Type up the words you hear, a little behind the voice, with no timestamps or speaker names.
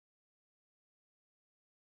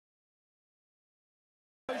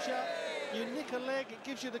a leg, it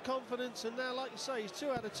gives you the confidence, and now, like you say, he's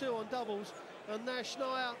 2 out of 2 on doubles, and now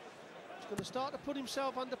Schnier is going to start to put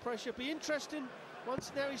himself under pressure. Be interesting,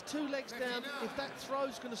 once now he's 2 legs down, if that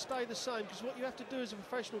throw's going to stay the same, because what you have to do as a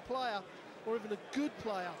professional player, or even a good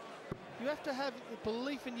player, you have to have the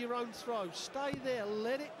belief in your own throw. Stay there,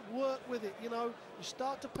 let it work with it, you know. You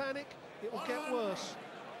start to panic, it will get worse.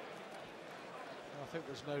 I think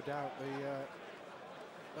there's no doubt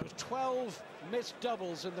those 12 missed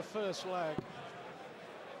doubles in the first leg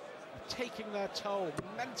are taking their toll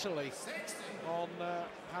mentally on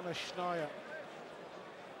Hannes Schnier.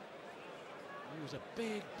 He was a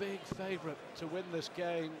big favourite to win this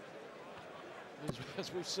game,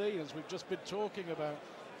 as we've seen, as we've just been talking about.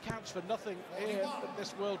 Counts for nothing here at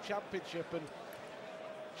this World Championship, and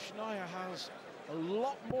Schnier has a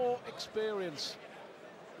lot more experience.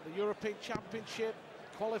 The European Championship,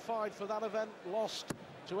 qualified for that event, lost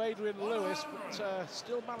to Adrian Lewis, but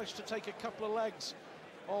still managed to take a couple of legs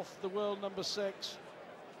off the world number 6.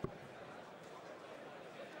 Yeah,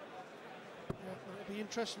 it'll be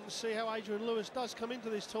interesting to see how Adrian Lewis does come into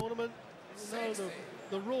this tournament. You know,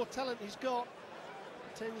 the raw talent he's got,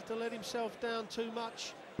 tends to let himself down too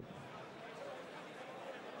much.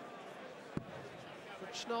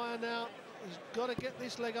 But Schnier now, he's got to get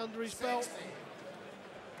this leg under his belt.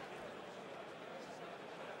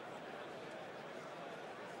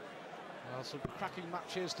 Well, some cracking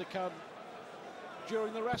matches to come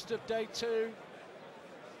during the rest of day 2.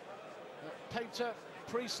 Painter,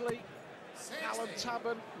 Priestley, Alan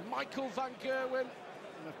Tabben, Michael van Gerwen,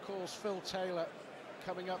 and of course Phil Taylor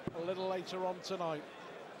coming up a little later on tonight.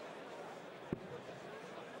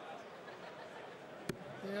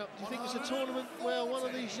 Yeah, do you think it's a tournament where one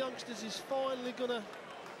of these youngsters is finally going to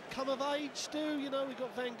come of age, Stu? You know, we've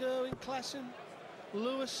got Van Gerwen, Klassen,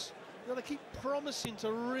 Lewis. You know, they keep promising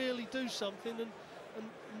to really do something and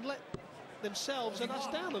let themselves and us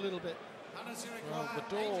down a little bit. Well,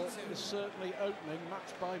 the door is certainly opening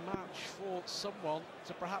match by match for someone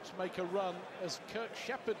to perhaps make a run, as Kirk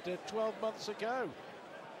Shepherd did 12 months ago.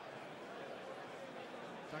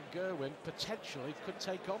 Van Gerwen potentially could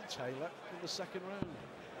take on Taylor in the second round.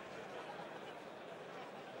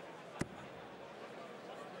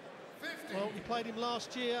 Well, he played him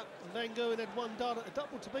last year, and Van Gerwen had one done at a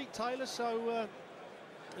double to beat Taylor, so and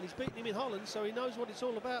he's beaten him in Holland, so he knows what it's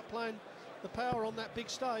all about, playing the power on that big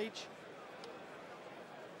stage.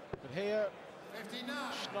 But here,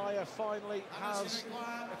 Schnier finally has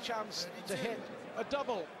a chance to hit a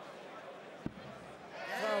double.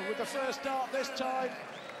 Well, with the first dart this time,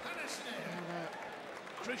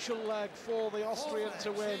 crucial leg for the Austrian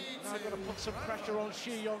to win. Now going to put some pressure on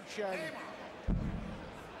Shi Yongsheng.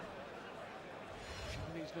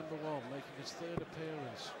 Chinese #1 making his 3rd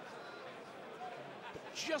appearance.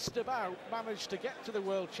 But just about managed to get to the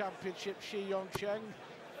World Championship, Shi Yongsheng.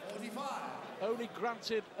 Only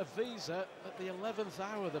granted a visa at the 11th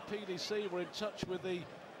hour. The PDC were in touch with the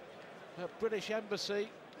British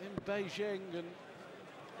Embassy in Beijing, and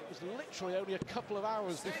it was literally only a couple of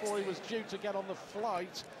hours before he was due to get on the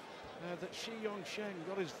flight that Shi Yongsheng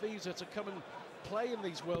got his visa to come and play in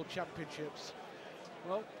these World Championships.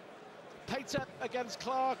 Well, Painter against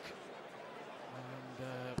Clark,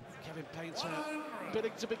 and Kevin Painter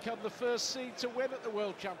bidding to become the first seed to win at the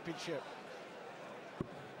World Championship.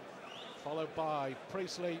 Followed by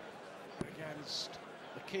Priestley against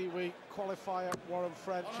the Kiwi qualifier Warren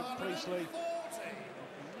French, and Priestley,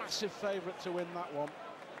 massive favourite to win that one.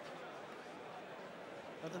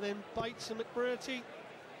 And then Bates and McBrearty,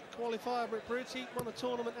 qualifier McBrearty, won a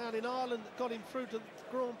tournament out in Ireland that got him through to the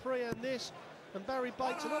Grand Prix and this. And Barry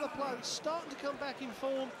Bates, another player that's starting to come back in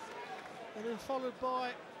form. And then followed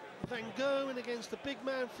by Van Gerwen against the big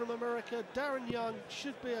man from America, Darren Young.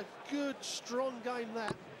 Should be a good, strong game,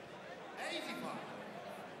 that.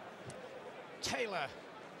 Taylor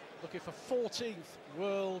looking for 14th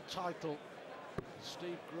world title.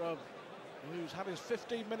 Steve Grubb, who's had his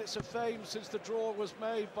 15 minutes of fame since the draw was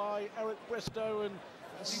made by Eric Bristow and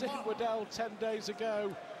Sid Waddell 10 days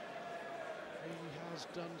ago. He has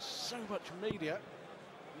done so much media,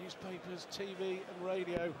 newspapers, TV and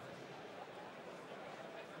radio.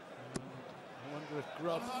 And I wonder if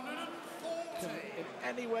Grubb can in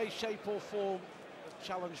any way, shape or form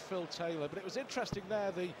challenge Phil Taylor. But it was interesting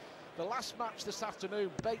there, the last match this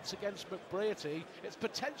afternoon, Bates against McBrearty. It's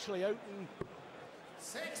potentially open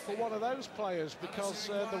for one of those players, because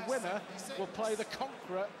the winner will play the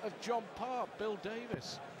conqueror of John Parr, Bill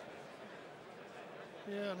Davis.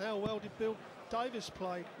 Yeah, and how well did Bill Davis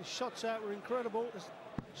play? His shots out were incredible.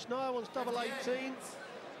 Schnier wants double 18.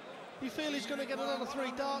 You feel he's going to get another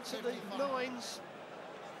 3 darts at the 9s.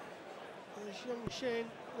 There's Yongsheng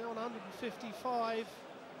now on 155.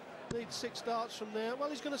 Needs 6 darts from there. Well,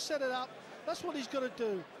 he's going to set it up. That's what he's got to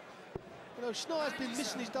do. You know, Schnier's been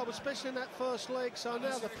missing his double, especially in that first leg. So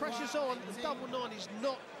now the pressure's on. And double 9 is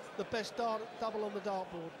not the best double on the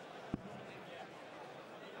dartboard.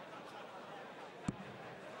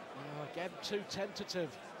 Again, too tentative.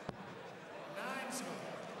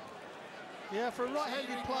 Yeah, for a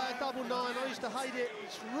right-handed player, double 9, I used to hate it.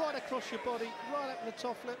 It's right across your body, right up in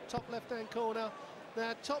the top left-hand corner.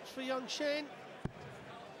 Now, tops for Yongsheng.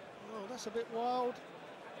 Oh, that's a bit wild.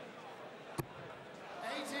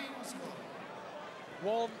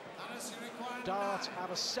 1 dart out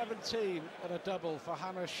of 17 and a double for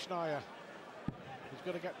Hannes Schnier. He's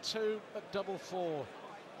got to get 2 at double 4.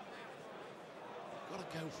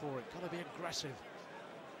 Got to go for it, got to be aggressive.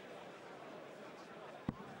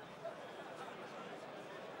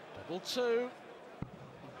 Double 2,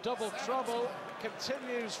 double trouble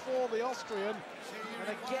continues for the Austrian,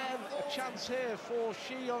 and again a chance here for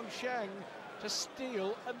Shi Yongsheng to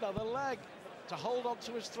steal another leg, to hold on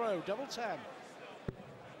to his throw. Double 10.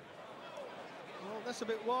 Well, that's a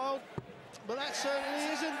bit wild, but that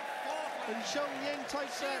certainly isn't. And Yongsheng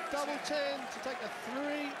takes that double 10 to take a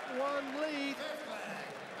 3-1 lead.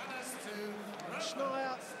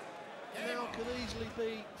 Schnier now can easily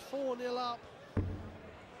be 4-0 up,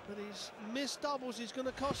 but his missed doubles is going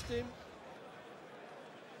to cost him.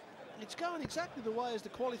 It's going exactly the way as the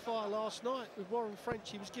qualifier last night with Warren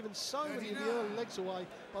French. He was given so many of the early legs away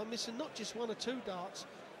by missing not just 1 or 2 darts,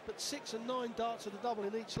 but 6 and 9 darts of the double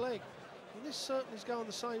in each leg. And this certainly is going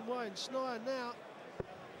the same way, and Schnier now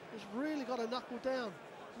has really got to knuckle down.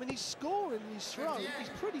 I mean, he's scoring in his throw, he's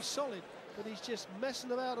pretty solid, but he's just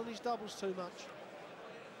messing about on his doubles too much.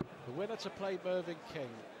 The winner to play Mervyn King.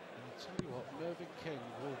 And I'll tell you what, Mervyn King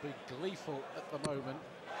will be gleeful at the moment.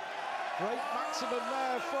 Great maximum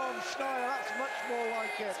there from Schnier, that's much more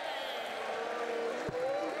like it.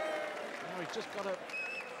 Now he's just got to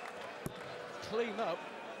clean up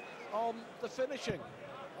on the finishing.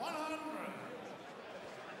 100.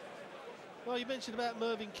 Well, you mentioned about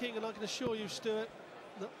Mervyn King, and I can assure you, Stuart,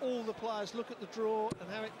 that all the players look at the draw and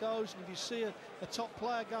how it goes, and if you see a top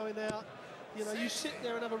player going out, you know, you sit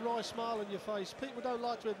there and have a wry smile on your face. People don't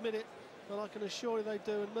like to admit it, but I can assure you they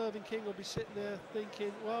do, and Mervyn King will be sitting there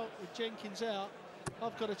thinking, well, with Jenkins out,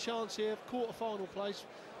 I've got a chance here, quarter-final place,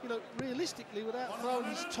 you know, realistically, without throwing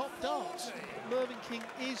his top darts. But Mervyn King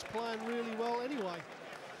is playing really well anyway.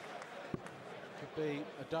 Could be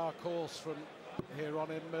a dark horse from here on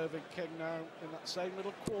in. Mervyn King now in that same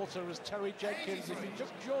little quarter as Terry Jenkins. If you're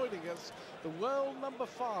just joining us, the world number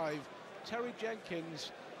 5, Terry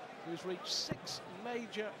Jenkins, who's reached 6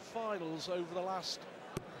 major finals over the last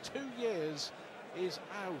 2 years, is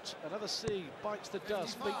out. Another seed bites the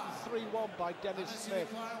dust, beaten 3-1 by Dennis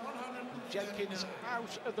Smith. Jenkins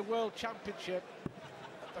out of the World Championship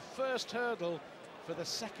at the first hurdle for the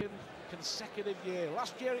 2nd consecutive year.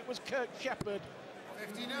 Last year it was Kirk Shepherd.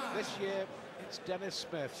 59. This year it's Dennis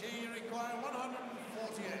Smith. She required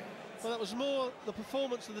 148. Well, that was more the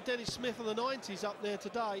performance of the Dennis Smith of the 90s up there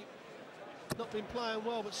today. Not been playing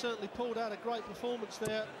well, but certainly pulled out a great performance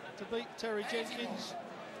there to beat Terry Jenkins.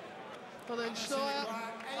 And then Schnier,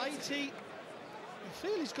 80. You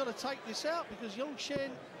feel he's got to take this out because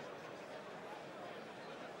Yongsheng,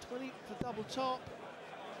 20 for double top.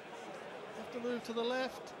 Have to move to the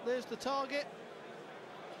left. There's the target.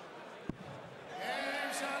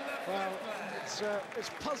 Well,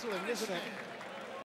 it's puzzling, isn't it?